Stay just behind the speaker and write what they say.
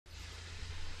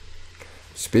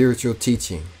Spiritual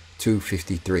Teaching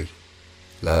 253.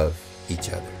 Love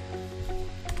each other.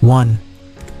 1.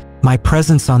 My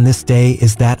presence on this day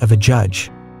is that of a judge.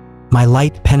 My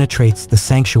light penetrates the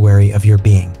sanctuary of your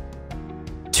being.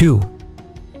 2.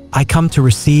 I come to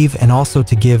receive and also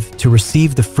to give, to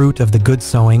receive the fruit of the good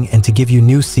sowing and to give you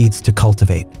new seeds to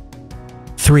cultivate.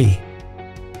 3.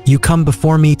 You come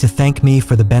before me to thank me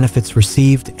for the benefits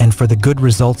received and for the good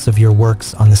results of your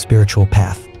works on the spiritual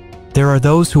path. There are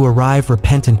those who arrive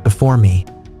repentant before me.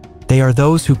 They are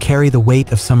those who carry the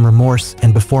weight of some remorse,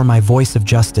 and before my voice of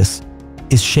justice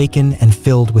is shaken and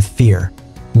filled with fear.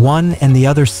 One and the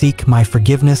other seek my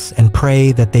forgiveness and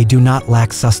pray that they do not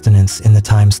lack sustenance in the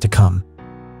times to come.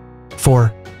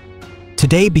 4.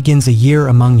 Today begins a year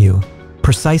among you,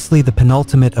 precisely the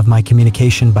penultimate of my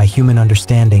communication by human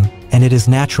understanding, and it is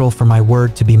natural for my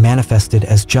word to be manifested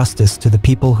as justice to the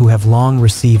people who have long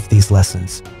received these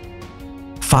lessons.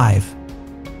 5.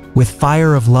 With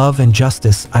fire of love and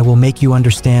justice I will make you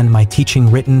understand my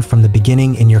teaching written from the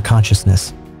beginning in your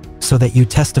consciousness, so that you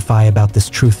testify about this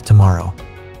truth tomorrow.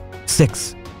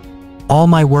 6. All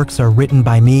my works are written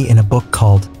by me in a book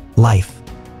called Life.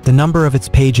 The number of its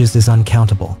pages is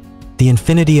uncountable. The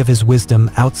infinity of his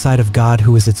wisdom outside of God,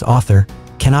 who is its author,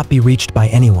 cannot be reached by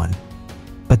anyone.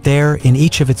 But there, in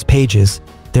each of its pages,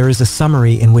 there is a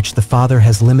summary in which the Father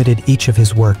has limited each of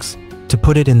his works, to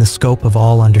put it in the scope of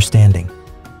all understanding.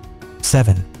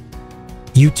 7.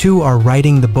 You too are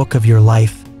writing the book of your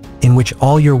life, in which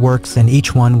all your works and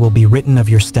each one will be written of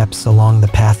your steps along the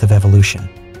path of evolution.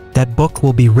 That book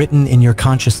will be written in your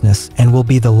consciousness and will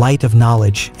be the light of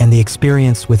knowledge and the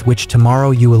experience with which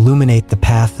tomorrow you illuminate the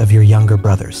path of your younger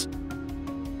brothers.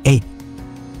 8.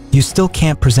 You still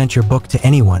can't present your book to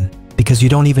anyone because you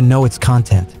don't even know its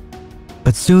content.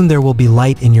 But soon there will be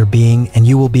light in your being and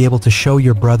you will be able to show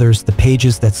your brothers the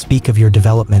pages that speak of your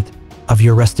development, of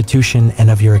your restitution,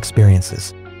 and of your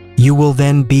experiences. You will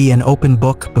then be an open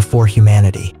book before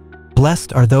humanity.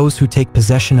 Blessed are those who take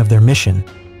possession of their mission.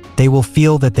 They will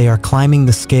feel that they are climbing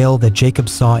the scale that Jacob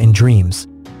saw in dreams,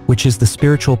 which is the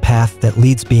spiritual path that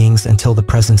leads beings until the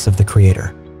presence of the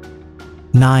Creator.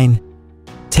 9.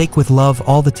 Take with love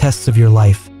all the tests of your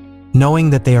life, knowing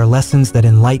that they are lessons that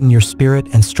enlighten your spirit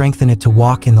and strengthen it to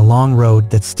walk in the long road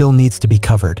that still needs to be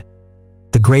covered.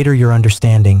 The greater your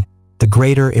understanding, the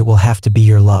greater it will have to be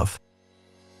your love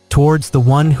towards the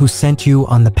one who sent you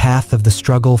on the path of the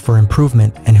struggle for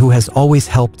improvement and who has always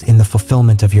helped in the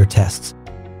fulfillment of your tests.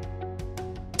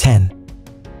 10.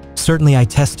 Certainly I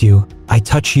test you, I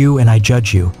touch you and I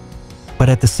judge you, but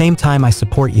at the same time I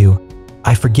support you,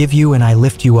 I forgive you and I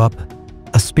lift you up.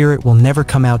 A spirit will never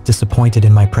come out disappointed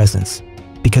in my presence,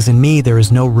 because in me there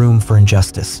is no room for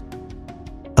injustice.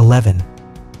 11.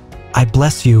 I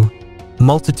bless you,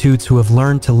 multitudes who have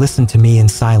learned to listen to me in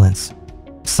silence,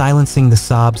 silencing the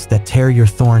sobs that tear your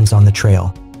thorns on the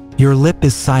trail. Your lip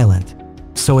is silent,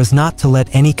 so as not to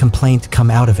let any complaint come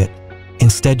out of it.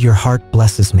 Instead, your heart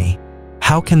blesses me.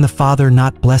 How can the Father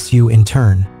not bless you in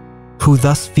turn, who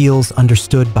thus feels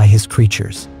understood by his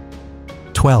creatures?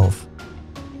 12.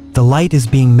 The light is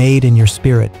being made in your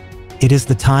spirit. It is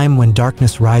the time when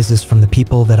darkness rises from the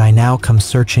people that I now come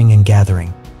searching and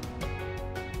gathering.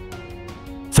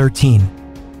 13.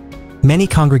 Many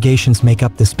congregations make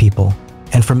up this people,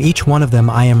 and from each one of them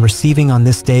I am receiving on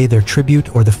this day their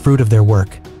tribute or the fruit of their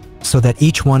work, so that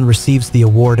each one receives the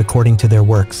award according to their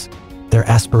works, their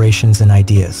aspirations and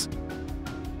ideas.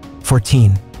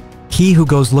 14. He who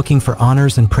goes looking for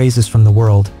honors and praises from the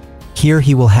world, here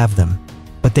he will have them,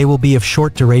 but they will be of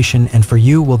short duration, and for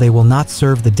you they will not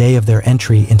serve the day of their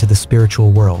entry into the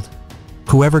spiritual world.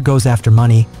 Whoever goes after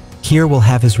money, here will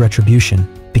have his retribution,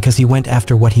 because he went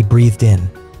after what he breathed in.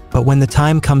 But when the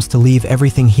time comes to leave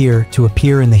everything here to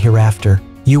appear in the hereafter,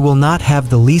 you will not have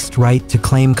the least right to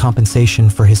claim compensation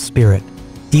for his spirit,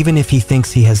 even if he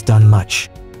thinks he has done much.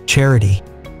 Charity.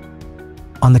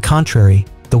 On the contrary,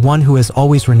 the one who has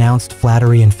always renounced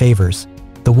flattery and favors,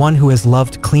 the one who has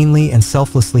loved cleanly and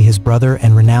selflessly his brother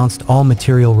and renounced all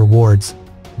material rewards,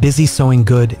 busy sowing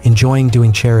good, enjoying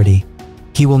doing charity,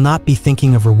 he will not be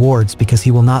thinking of rewards because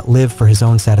he will not live for his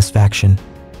own satisfaction,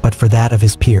 but for that of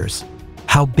his peers.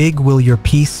 How big will your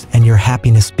peace and your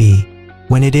happiness be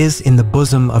when it is in the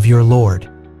bosom of your Lord?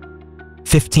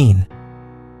 15.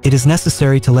 It is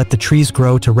necessary to let the trees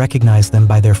grow to recognize them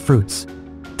by their fruits.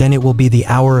 Then it will be the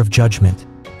hour of judgment,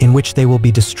 in which they will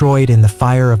be destroyed in the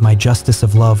fire of my justice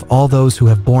of love, all those who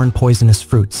have borne poisonous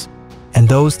fruits, and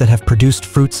those that have produced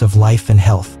fruits of life and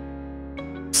health.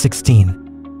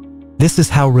 16. This is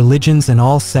how religions and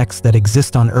all sects that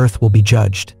exist on earth will be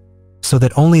judged, so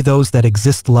that only those that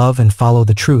exist love and follow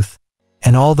the truth,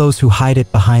 and all those who hide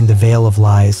it behind the veil of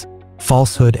lies,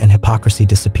 falsehood and hypocrisy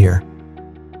disappear.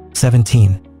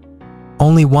 17.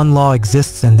 Only one law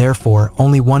exists, and therefore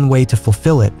only one way to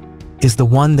fulfill it is the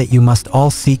one that you must all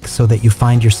seek, so that you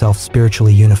find yourself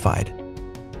spiritually unified.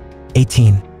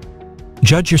 18.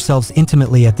 Judge yourselves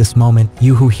intimately at this moment,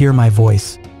 you who hear my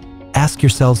voice. Ask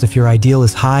yourselves if your ideal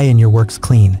is high and your works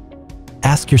clean.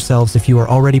 Ask yourselves if you are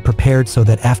already prepared, so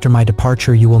that after my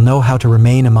departure you will know how to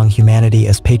remain among humanity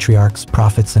as patriarchs,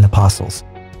 prophets, and apostles.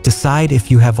 Decide if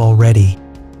you have already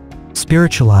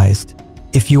spiritualized,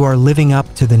 if you are living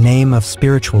up to the name of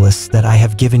spiritualists that I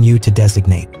have given you to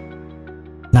designate.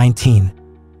 19.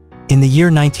 In the year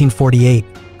 1948,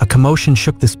 a commotion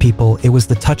shook this people. It was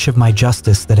the touch of my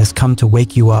justice that has come to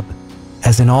wake you up,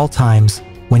 as in all times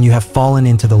when you have fallen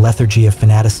into the lethargy of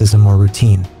fanaticism or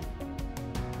routine.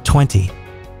 20.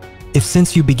 If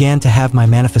since you began to have my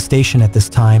manifestation at this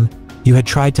time, you had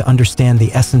tried to understand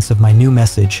the essence of my new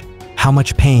message, how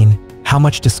much pain, how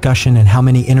much discussion, and how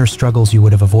many inner struggles you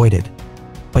would have avoided.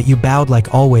 But you bowed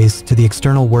like always to the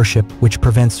external worship, which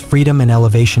prevents freedom and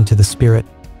elevation to the spirit,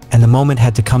 and the moment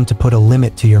had to come to put a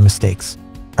limit to your mistakes.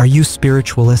 Are you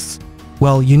spiritualists?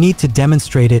 Well, you need to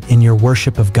demonstrate it in your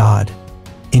worship of God,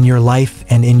 in your life,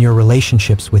 and in your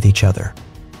relationships with each other.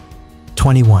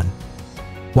 21.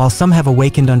 While some have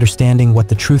awakened understanding what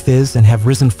the truth is and have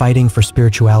risen fighting for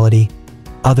spirituality,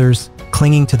 others,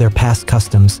 clinging to their past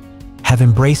customs, have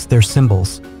embraced their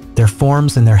symbols, their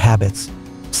forms, and their habits,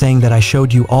 saying that I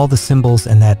showed you all the symbols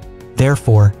and that,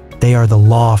 therefore, they are the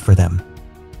law for them.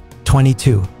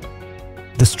 22.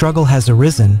 The struggle has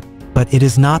arisen, but it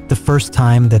is not the first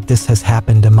time that this has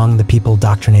happened among the people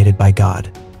doctrinated by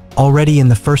God. Already in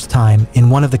the first time, in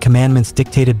one of the commandments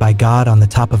dictated by God on the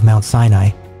top of Mount Sinai,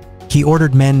 He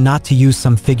ordered men not to use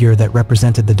some figure that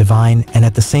represented the divine, and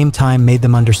at the same time made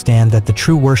them understand that the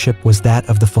true worship was that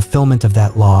of the fulfillment of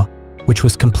that law, which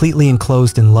was completely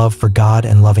enclosed in love for God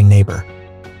and loving neighbor.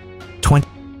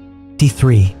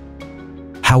 23.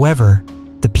 However,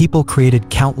 the people created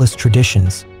countless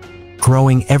traditions,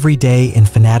 growing every day in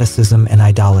fanaticism and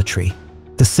idolatry.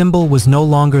 The symbol was no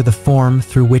longer the form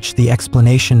through which the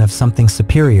explanation of something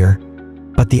superior,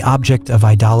 but the object of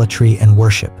idolatry and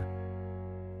worship.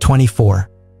 24.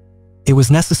 It was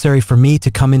necessary for me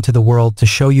to come into the world to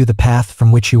show you the path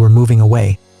from which you were moving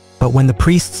away, but when the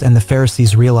priests and the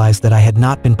Pharisees realized that I had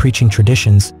not been preaching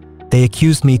traditions, they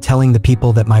accused me, telling the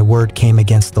people that my word came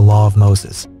against the law of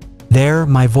Moses. There,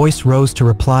 my voice rose to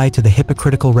reply to the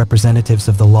hypocritical representatives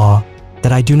of the law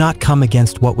that I do not come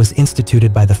against what was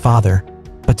instituted by the Father,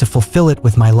 but to fulfill it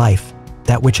with my life.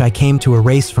 That which I came to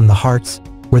erase from the hearts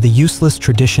were the useless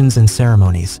traditions and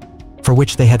ceremonies, for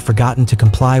which they had forgotten to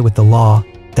comply with the law,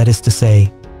 that is to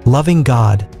say, loving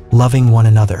God, loving one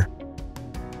another.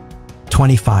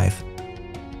 25.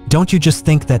 Don't you just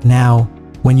think that now,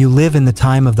 when you live in the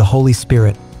time of the Holy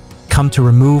Spirit, come to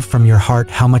remove from your heart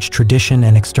how much tradition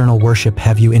and external worship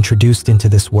have you introduced into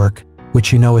this work,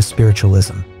 which you know as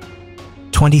spiritualism?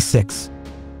 26.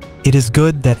 It is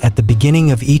good that at the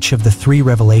beginning of each of the 3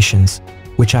 revelations,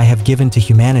 which I have given to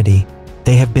humanity,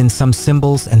 they have been some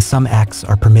symbols and some acts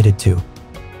are permitted to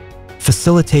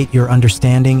facilitate your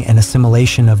understanding and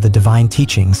assimilation of the divine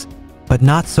teachings, but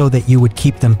not so that you would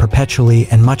keep them perpetually,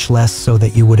 and much less so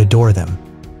that you would adore them.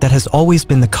 That has always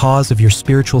been the cause of your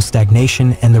spiritual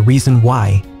stagnation and the reason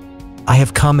why I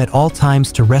have come at all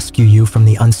times to rescue you from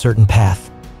the uncertain path,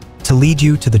 to lead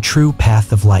you to the true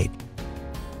path of light.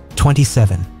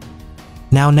 27.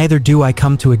 Now neither do I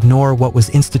come to ignore what was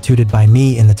instituted by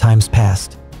me in the times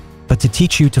past, but to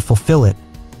teach you to fulfill it,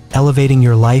 elevating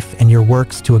your life and your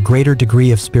works to a greater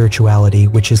degree of spirituality,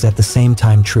 which is at the same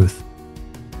time truth.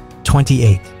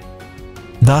 28.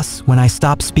 Thus, when I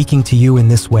stop speaking to you in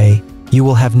this way, you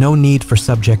will have no need for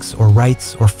subjects or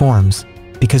rites or forms,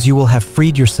 because you will have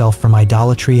freed yourself from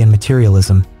idolatry and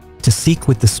materialism, to seek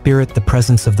with the Spirit the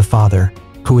presence of the Father,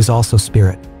 who is also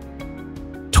Spirit.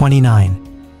 29.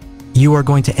 You are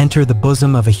going to enter the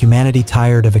bosom of a humanity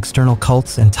tired of external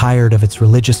cults and tired of its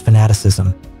religious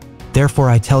fanaticism. Therefore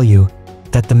I tell you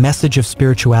that the message of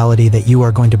spirituality that you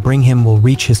are going to bring him will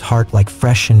reach his heart like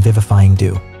fresh and vivifying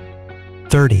dew.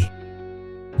 30.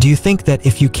 Do you think that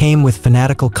if you came with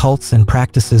fanatical cults and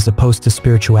practices opposed to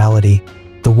spirituality,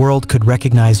 the world could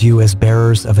recognize you as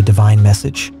bearers of a divine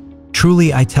message?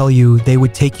 Truly I tell you, they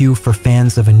would take you for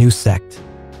fans of a new sect.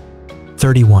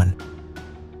 31.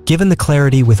 Given the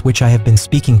clarity with which I have been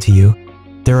speaking to you,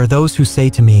 there are those who say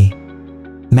to me,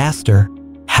 Master,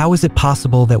 how is it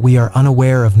possible that we are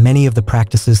unaware of many of the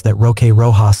practices that Roque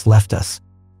Rojas left us?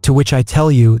 To which I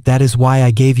tell you, that is why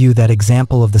I gave you that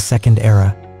example of the second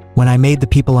era, when I made the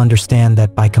people understand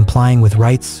that by complying with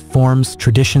rites, forms,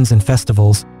 traditions, and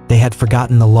festivals, they had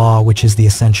forgotten the law, which is the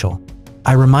essential.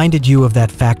 I reminded you of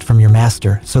that fact from your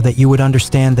master, so that you would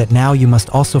understand that now you must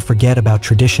also forget about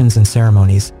traditions and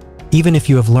ceremonies, even if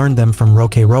you have learned them from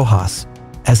Roque Rojas,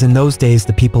 as in those days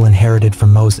the people inherited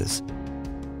from Moses.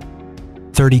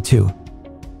 32.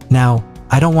 Now,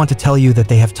 I don't want to tell you that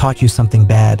they have taught you something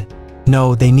bad.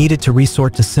 No, they needed to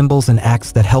resort to symbols and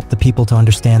acts that help the people to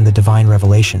understand the divine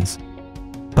revelations.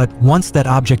 But once that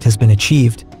object has been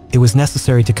achieved, it was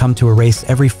necessary to come to erase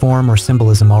every form or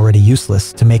symbolism already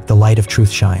useless to make the light of truth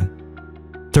shine.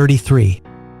 33.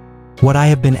 What I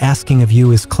have been asking of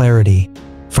you is clarity,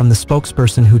 from the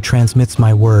spokesperson who transmits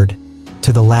my word,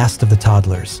 to the last of the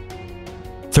toddlers.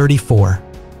 34.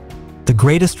 The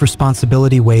greatest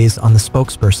responsibility weighs on the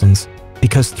spokespersons,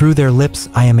 because through their lips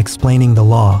I am explaining the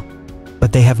law,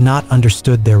 but they have not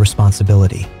understood their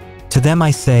responsibility. To them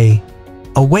I say,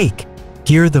 awake,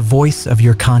 hear the voice of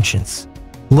your conscience.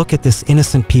 Look at this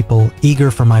innocent people, eager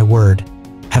for my word,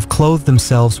 have clothed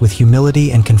themselves with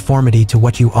humility and conformity to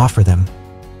what you offer them.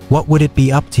 What would it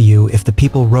be up to you if the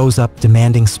people rose up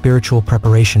demanding spiritual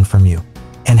preparation from you?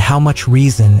 And how much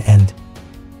reason and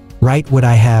right would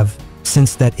I have,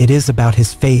 since that it is about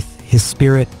his faith, his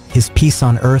spirit, his peace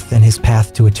on earth, and his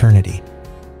path to eternity?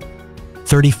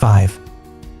 35.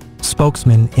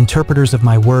 Spokesmen, interpreters of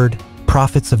my word,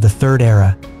 prophets of the third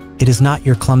era, it is not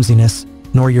your clumsiness,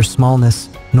 nor your smallness,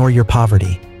 nor your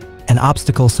poverty, an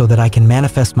obstacle so that I can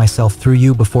manifest myself through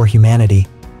you before humanity,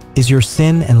 is your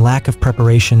sin and lack of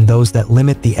preparation those that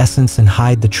limit the essence and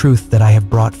hide the truth that I have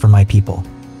brought for my people.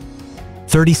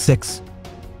 36.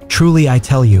 Truly I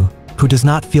tell you, who does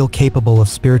not feel capable of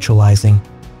spiritualizing,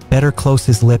 better close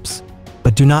his lips,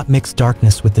 but do not mix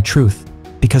darkness with the truth,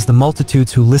 because the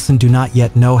multitudes who listen do not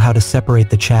yet know how to separate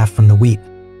the chaff from the wheat,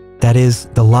 that is,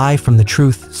 the lie from the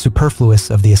truth, superfluous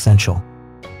of the essential.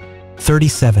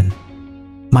 37.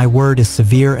 My word is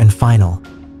severe and final,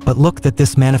 but look that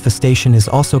this manifestation is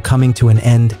also coming to an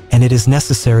end, and it is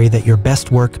necessary that your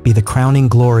best work be the crowning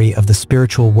glory of the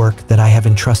spiritual work that I have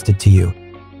entrusted to you.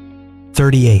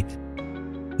 38.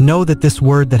 Know that this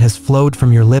word that has flowed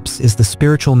from your lips is the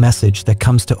spiritual message that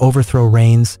comes to overthrow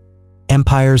reigns,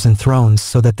 empires, and thrones,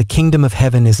 so that the kingdom of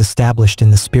heaven is established in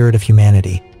the spirit of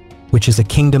humanity, which is a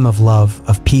kingdom of love,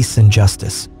 of peace and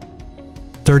justice.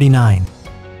 39.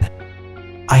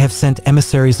 I have sent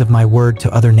emissaries of my word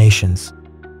to other nations.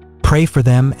 Pray for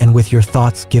them, and with your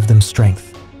thoughts give them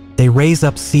strength. They raise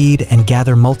up seed and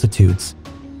gather multitudes,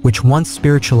 which once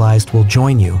spiritualized will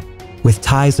join you, with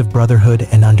ties of brotherhood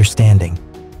and understanding.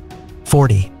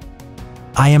 40.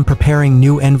 I am preparing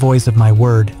new envoys of my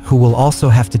word, who will also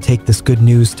have to take this good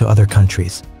news to other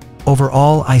countries. Over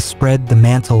all I spread the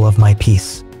mantle of my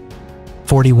peace.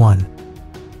 41.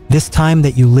 This time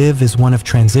that you live is one of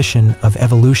transition, of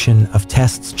evolution, of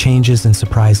tests, changes, and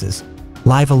surprises.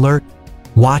 Live alert,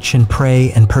 watch and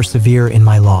pray and persevere in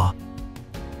my law.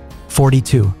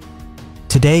 42.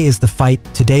 Today is the fight,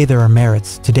 today there are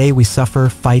merits, today we suffer,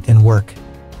 fight, and work.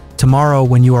 Tomorrow,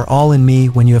 when you are all in me,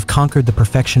 when you have conquered the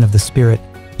perfection of the Spirit,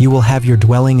 you will have your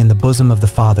dwelling in the bosom of the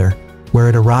Father, where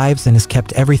it arrives and is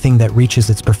kept everything that reaches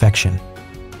its perfection.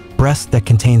 Breast that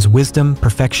contains wisdom,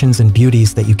 perfections, and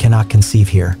beauties that you cannot conceive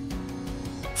here.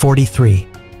 43.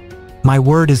 My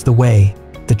word is the way,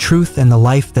 the truth, and the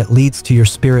life that leads to your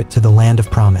spirit to the land of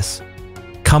promise.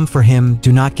 Come for him,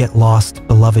 do not get lost,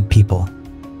 beloved people.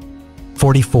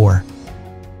 44.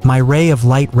 My ray of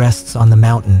light rests on the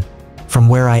mountain, from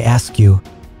where I ask you,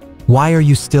 why are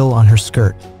you still on her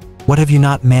skirt? What have you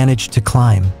not managed to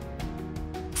climb?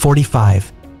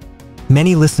 45.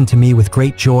 Many listen to me with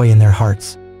great joy in their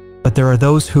hearts, but there are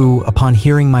those who, upon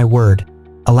hearing my word,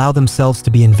 allow themselves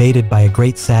to be invaded by a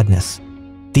great sadness.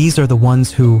 These are the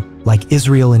ones who, like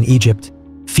Israel in Egypt,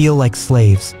 feel like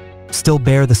slaves, still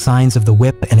bear the signs of the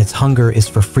whip, and its hunger is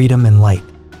for freedom and light.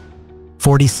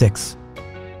 46.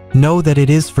 Know that it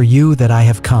is for you that I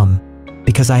have come,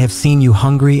 because I have seen you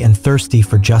hungry and thirsty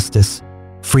for justice,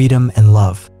 freedom, and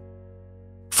love.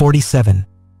 47.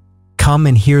 Come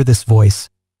and hear this voice,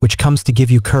 which comes to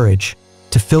give you courage,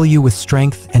 to fill you with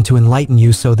strength and to enlighten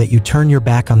you so that you turn your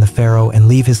back on the Pharaoh and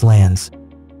leave his lands,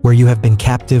 where you have been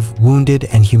captive, wounded,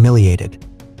 and humiliated.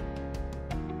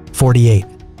 48.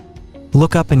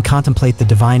 Look up and contemplate the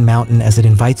divine mountain as it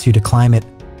invites you to climb it.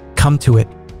 Come to it.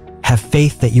 Have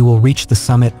faith that you will reach the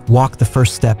summit, walk the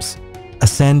first steps,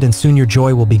 ascend, and soon your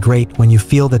joy will be great when you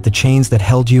feel that the chains that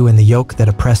held you and the yoke that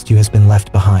oppressed you has been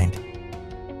left behind.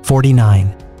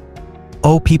 49.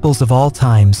 O peoples of all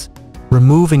times,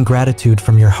 remove ingratitude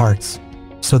from your hearts,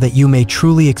 so that you may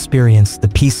truly experience the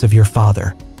peace of your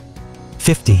Father.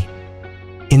 50.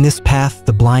 In this path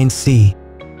the blind see,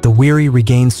 the weary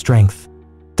regain strength,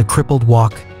 the crippled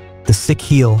walk, the sick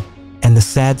heal, and the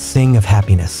sad sing of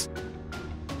happiness.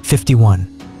 51.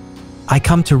 I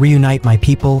come to reunite my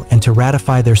people and to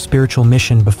ratify their spiritual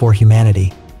mission before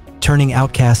humanity, turning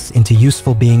outcasts into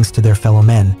useful beings to their fellow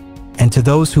men, and to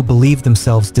those who believe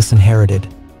themselves disinherited,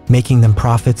 making them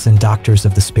prophets and doctors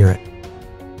of the Spirit.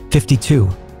 52.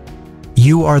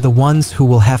 You are the ones who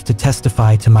will have to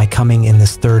testify to my coming in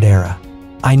this third era.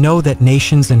 I know that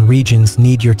nations and regions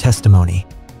need your testimony,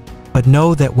 but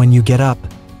know that when you get up,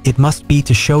 it must be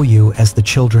to show you as the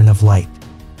children of light.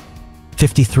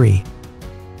 53.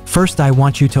 First, I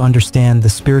want you to understand the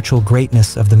spiritual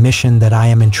greatness of the mission that I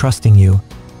am entrusting you.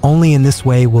 Only in this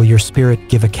way will your spirit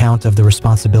give account of the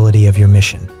responsibility of your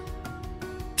mission.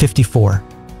 54.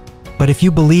 But if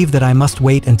you believe that I must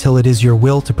wait until it is your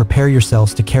will to prepare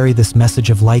yourselves to carry this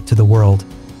message of light to the world,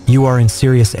 you are in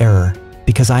serious error,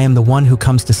 because I am the one who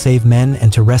comes to save men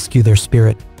and to rescue their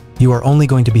spirit. You are only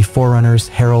going to be forerunners,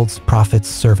 heralds, prophets,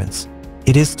 servants.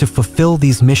 It is to fulfill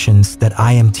these missions that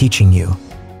I am teaching you.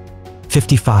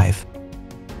 55.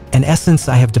 An essence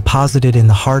I have deposited in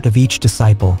the heart of each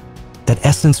disciple. That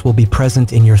essence will be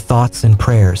present in your thoughts and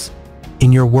prayers,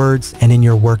 in your words and in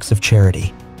your works of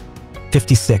charity.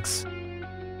 56.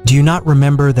 Do you not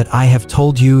remember that I have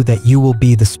told you that you will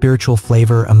be the spiritual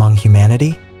flavor among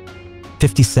humanity?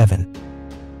 57.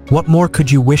 What more could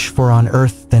you wish for on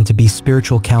earth than to be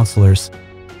spiritual counselors,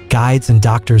 guides and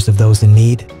doctors of those in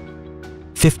need?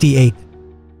 58.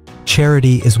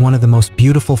 Charity is one of the most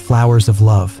beautiful flowers of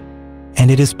love,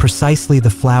 and it is precisely the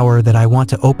flower that I want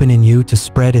to open in you to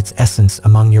spread its essence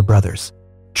among your brothers.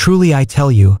 Truly I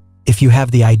tell you, if you have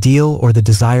the ideal or the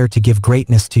desire to give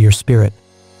greatness to your spirit,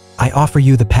 I offer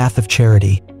you the path of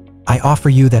charity. I offer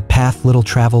you that path little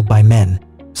traveled by men,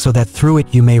 so that through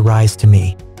it you may rise to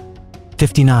me.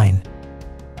 59.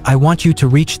 I want you to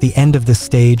reach the end of this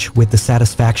stage with the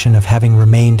satisfaction of having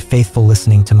remained faithful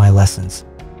listening to my lessons.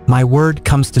 My word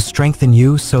comes to strengthen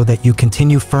you so that you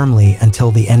continue firmly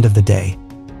until the end of the day.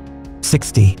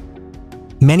 60.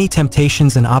 Many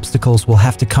temptations and obstacles will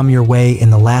have to come your way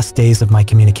in the last days of my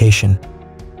communication.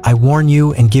 I warn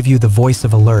you and give you the voice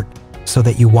of alert, so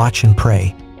that you watch and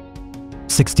pray.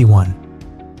 61.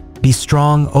 Be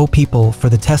strong, O people, for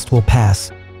the test will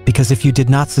pass, because if you did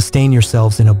not sustain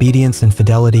yourselves in obedience and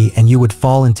fidelity and you would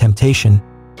fall in temptation,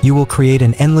 you will create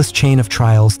an endless chain of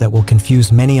trials that will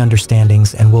confuse many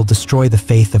understandings and will destroy the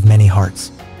faith of many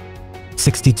hearts.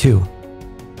 62.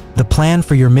 The plan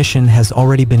for your mission has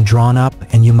already been drawn up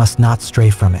and you must not stray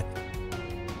from it.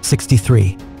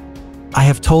 63. I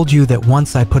have told you that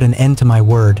once I put an end to my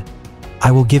word,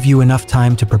 I will give you enough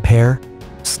time to prepare,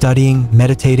 studying,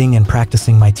 meditating, and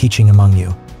practicing my teaching among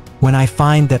you. When I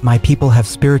find that my people have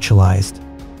spiritualized,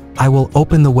 I will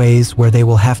open the ways where they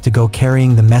will have to go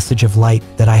carrying the message of light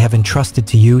that I have entrusted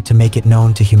to you to make it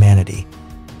known to humanity.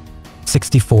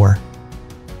 64.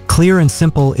 Clear and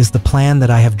simple is the plan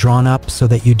that I have drawn up so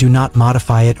that you do not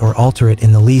modify it or alter it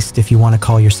in the least if you want to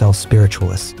call yourselves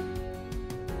spiritualists.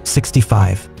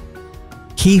 65.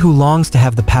 He who longs to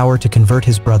have the power to convert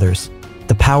his brothers,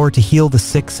 the power to heal the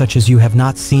sick such as you have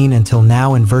not seen until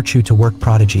now in virtue to work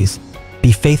prodigies,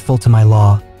 be faithful to my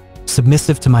law,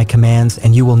 submissive to my commands,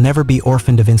 and you will never be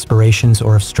orphaned of inspirations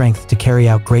or of strength to carry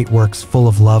out great works full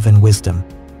of love and wisdom.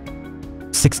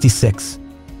 66.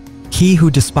 He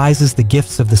who despises the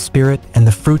gifts of the Spirit and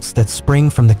the fruits that spring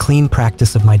from the clean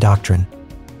practice of my doctrine,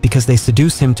 because they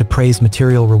seduce him to praise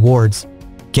material rewards,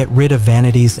 get rid of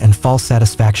vanities and false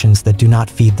satisfactions that do not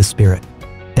feed the Spirit.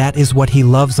 That is what he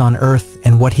loves on earth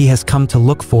and what he has come to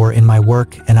look for in my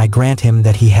work, and I grant him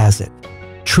that he has it.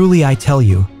 Truly I tell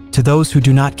you, to those who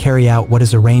do not carry out what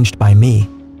is arranged by me,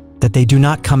 that they do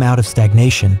not come out of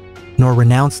stagnation, nor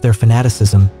renounce their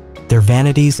fanaticism, their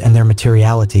vanities and their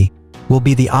materiality, will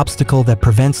be the obstacle that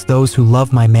prevents those who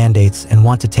love my mandates and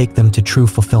want to take them to true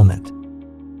fulfillment.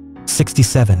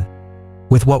 67.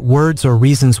 With what words or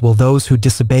reasons will those who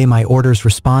disobey my orders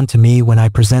respond to me when I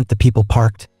present the people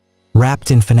parked,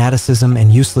 wrapped in fanaticism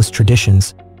and useless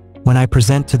traditions, when I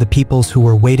present to the peoples who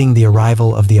were waiting the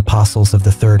arrival of the apostles of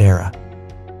the third era?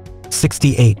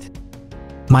 68.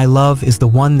 My love is the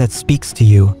one that speaks to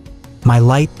you. My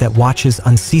light that watches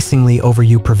unceasingly over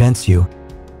you prevents you,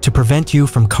 to prevent you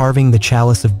from carving the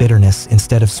chalice of bitterness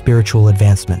instead of spiritual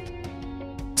advancement.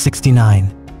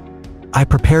 69. I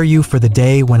prepare you for the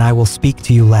day when I will speak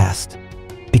to you last,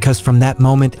 because from that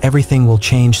moment everything will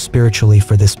change spiritually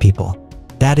for this people.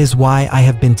 That is why I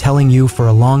have been telling you for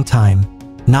a long time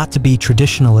not to be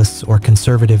traditionalists or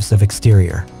conservatives of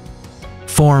exterior.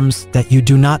 Forms that you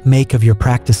do not make of your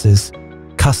practices,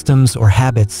 customs or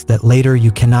habits that later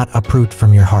you cannot uproot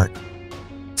from your heart.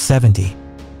 70.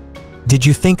 Did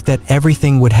you think that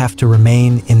everything would have to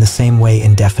remain in the same way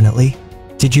indefinitely?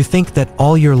 Did you think that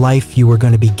all your life you were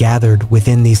going to be gathered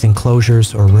within these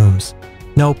enclosures or rooms?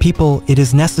 No, people, it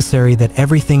is necessary that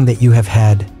everything that you have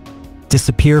had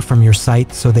disappear from your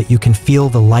sight so that you can feel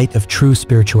the light of true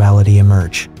spirituality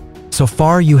emerge. So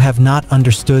far you have not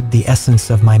understood the essence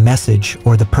of my message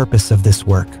or the purpose of this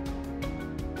work.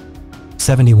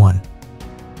 71.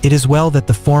 It is well that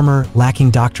the former,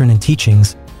 lacking doctrine and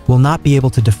teachings, will not be able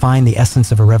to define the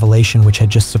essence of a revelation which had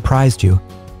just surprised you,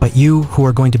 but you, who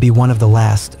are going to be one of the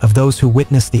last, of those who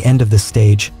witness the end of this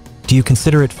stage, do you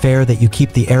consider it fair that you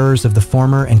keep the errors of the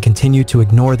former and continue to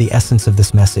ignore the essence of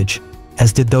this message,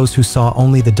 as did those who saw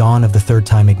only the dawn of the third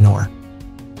time ignore?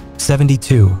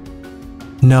 72.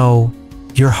 No,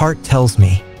 your heart tells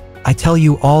me. I tell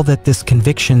you all that this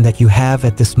conviction that you have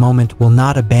at this moment will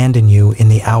not abandon you in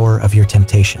the hour of your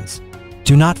temptations.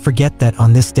 Do not forget that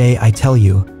on this day I tell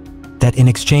you, that in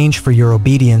exchange for your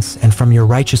obedience and from your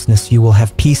righteousness you will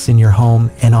have peace in your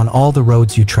home and on all the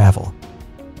roads you travel.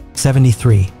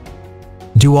 73.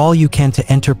 Do all you can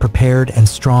to enter prepared and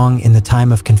strong in the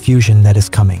time of confusion that is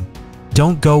coming.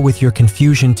 Don't go with your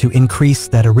confusion to increase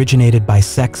that originated by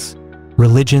sects,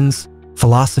 religions,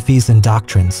 philosophies and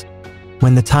doctrines,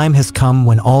 when the time has come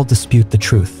when all dispute the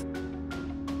truth.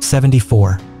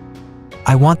 74.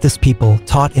 I want this people,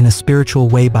 taught in a spiritual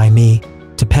way by me,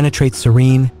 to penetrate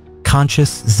serene,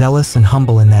 conscious, zealous, and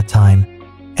humble in that time,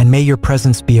 and may your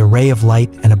presence be a ray of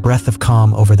light and a breath of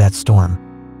calm over that storm.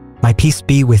 My peace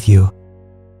be with you,